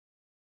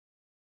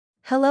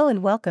Hello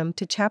and welcome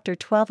to Chapter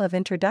 12 of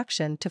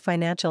Introduction to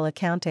Financial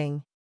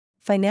Accounting.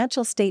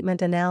 Financial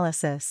Statement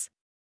Analysis.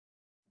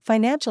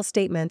 Financial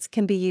statements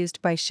can be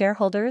used by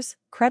shareholders,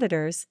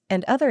 creditors,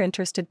 and other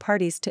interested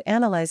parties to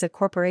analyze a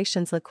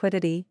corporation's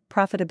liquidity,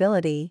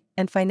 profitability,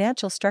 and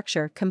financial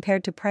structure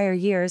compared to prior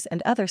years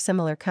and other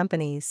similar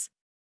companies.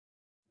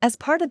 As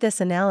part of this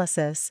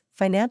analysis,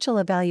 financial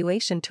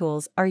evaluation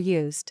tools are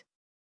used.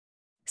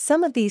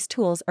 Some of these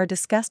tools are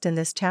discussed in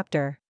this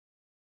chapter.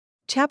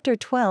 Chapter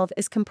 12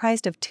 is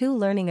comprised of two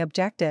learning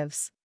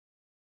objectives.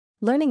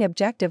 Learning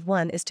Objective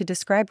 1 is to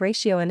describe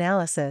ratio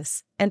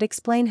analysis and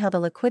explain how the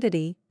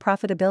liquidity,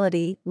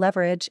 profitability,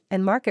 leverage,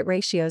 and market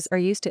ratios are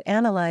used to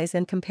analyze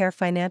and compare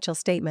financial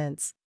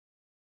statements.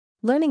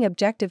 Learning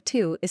Objective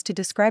 2 is to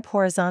describe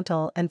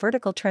horizontal and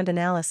vertical trend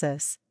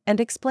analysis and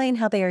explain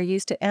how they are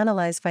used to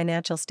analyze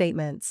financial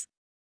statements.